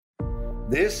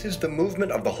This is the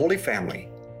movement of the Holy Family.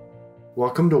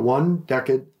 Welcome to 1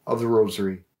 Decade of the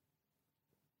Rosary.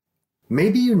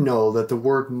 Maybe you know that the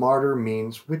word martyr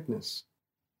means witness.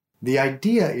 The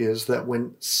idea is that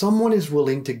when someone is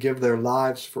willing to give their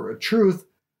lives for a truth,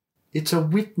 it's a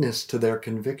witness to their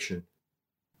conviction.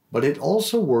 But it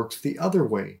also works the other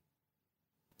way.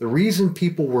 The reason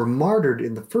people were martyred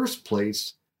in the first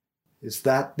place is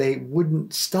that they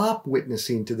wouldn't stop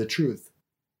witnessing to the truth,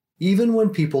 even when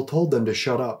people told them to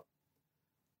shut up.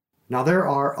 Now, there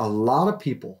are a lot of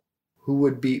people who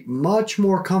would be much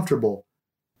more comfortable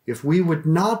if we would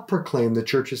not proclaim the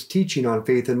Church's teaching on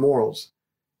faith and morals,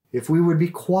 if we would be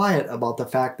quiet about the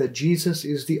fact that Jesus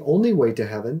is the only way to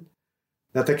heaven,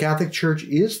 that the Catholic Church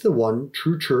is the one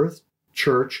true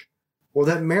church, or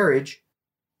that marriage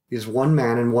is one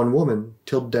man and one woman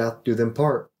till death do them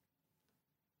part.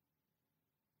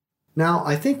 Now,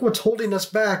 I think what's holding us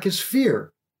back is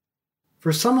fear.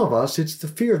 For some of us, it's the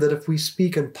fear that if we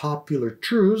speak unpopular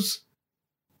truths,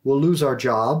 we'll lose our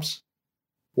jobs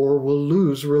or we'll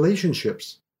lose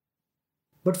relationships.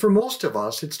 But for most of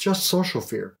us, it's just social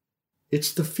fear.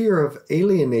 It's the fear of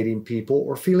alienating people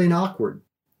or feeling awkward.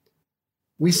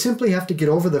 We simply have to get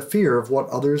over the fear of what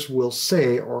others will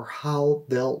say or how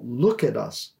they'll look at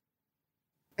us.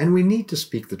 And we need to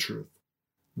speak the truth.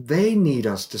 They need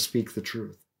us to speak the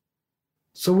truth.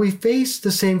 So we face the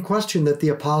same question that the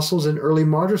apostles and early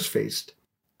martyrs faced.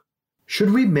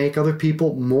 Should we make other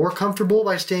people more comfortable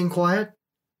by staying quiet?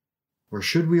 Or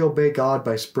should we obey God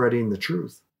by spreading the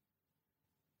truth?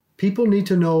 People need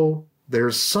to know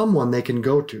there's someone they can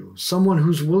go to, someone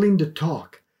who's willing to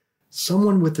talk,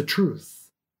 someone with the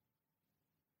truth.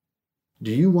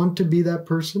 Do you want to be that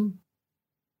person?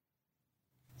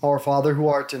 Our Father who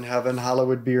art in heaven,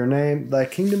 hallowed be your name. Thy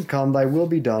kingdom come, thy will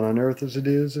be done on earth as it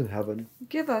is in heaven.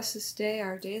 Give us this day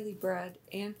our daily bread,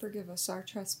 and forgive us our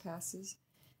trespasses,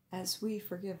 as we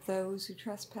forgive those who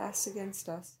trespass against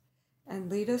us. And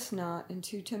lead us not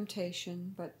into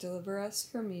temptation, but deliver us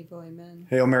from evil. Amen.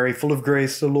 Hail Mary, full of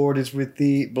grace, the Lord is with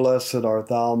thee. Blessed art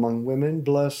thou among women.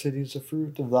 Blessed is the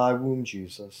fruit of thy womb,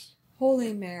 Jesus.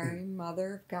 Holy Mary,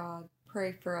 Mother of God,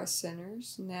 pray for us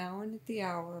sinners, now and at the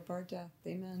hour of our death.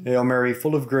 Amen. Hail Mary,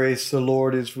 full of grace, the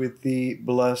Lord is with thee.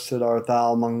 Blessed art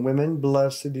thou among women.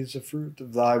 Blessed is the fruit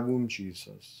of thy womb,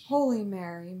 Jesus. Holy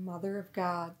Mary, Mother of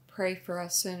God, pray for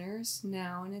us sinners,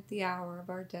 now and at the hour of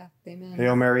our death. Amen.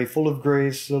 Hail Mary, full of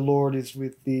grace, the Lord is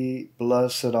with thee.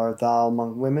 Blessed art thou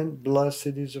among women.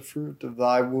 Blessed is the fruit of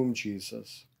thy womb,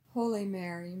 Jesus. Holy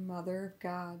Mary, Mother of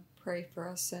God, pray for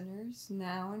us sinners,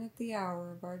 now and at the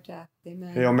hour of our death.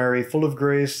 Amen. Hail Mary, full of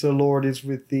grace, the Lord is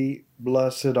with thee.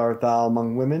 Blessed art thou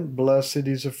among women. Blessed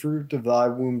is the fruit of thy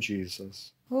womb,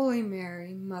 Jesus. Holy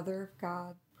Mary, Mother of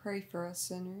God, pray for us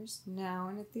sinners, now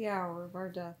and at the hour of our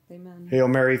death. Amen. Hail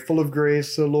Mary, full of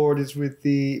grace, the Lord is with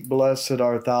thee. Blessed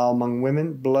art thou among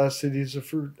women. Blessed is the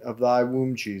fruit of thy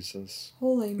womb, Jesus.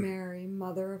 Holy Mary,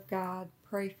 Mother of God,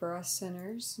 pray for us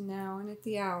sinners, now and at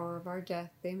the hour of our death.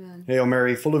 Amen. Hail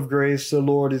Mary, full of grace, the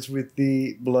Lord is with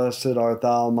thee. Blessed art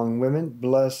thou among women.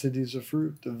 Blessed is the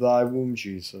fruit of thy womb,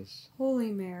 Jesus.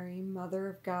 Holy Mary, Mother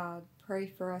of God, pray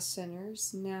for us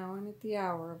sinners, now and at the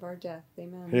hour of our death.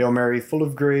 Amen. Hail Mary, full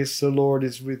of grace, the Lord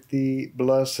is with thee.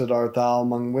 Blessed art thou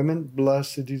among women.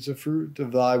 Blessed is the fruit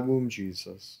of thy womb,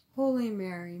 Jesus. Holy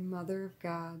Mary, Mother of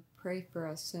God, pray for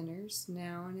us sinners,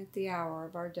 now and at the hour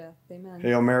of our death. Amen.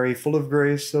 Hail Mary, full of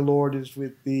grace, the Lord is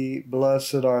with thee.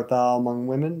 Blessed art thou among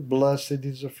women. Blessed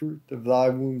is the fruit of thy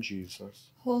womb, Jesus.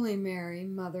 Holy Mary,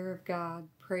 Mother of God,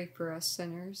 pray for us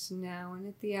sinners, now and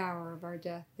at the hour of our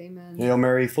death. Amen. Hail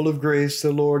Mary, full of grace,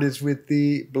 the Lord is with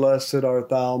thee. Blessed art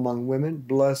thou among women.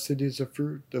 Blessed is the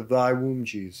fruit of thy womb,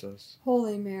 Jesus.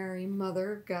 Holy Mary,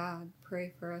 Mother of God,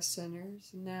 pray for us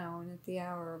sinners, now and at the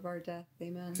hour of our death.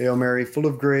 Amen. Hail Mary, full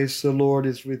of grace, the Lord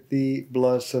is with thee.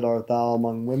 Blessed art thou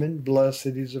among women. Blessed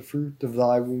is the fruit of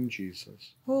thy womb,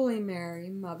 Jesus. Holy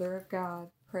Mary, Mother of God,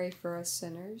 pray for us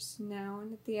sinners, now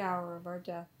and at the hour of our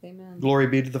death. Amen. Glory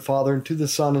be to the Father, and to the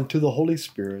Son, and to the Holy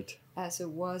Spirit. As it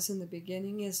was in the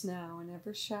beginning, is now, and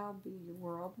ever shall be,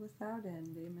 world without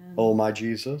end. Amen. O my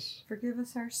Jesus, forgive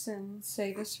us our sins,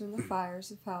 save us from the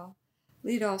fires of hell.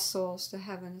 Lead all souls to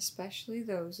heaven, especially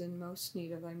those in most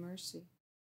need of thy mercy.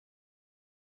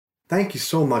 Thank you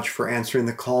so much for answering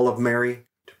the call of Mary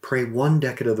to pray 1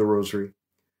 decade of the Rosary.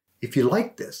 If you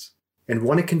like this and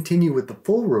want to continue with the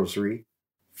full Rosary,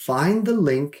 find the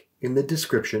link in the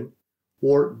description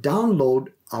or download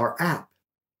our app,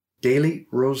 Daily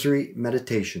Rosary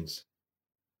Meditations.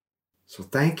 So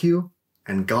thank you,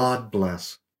 and God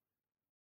bless.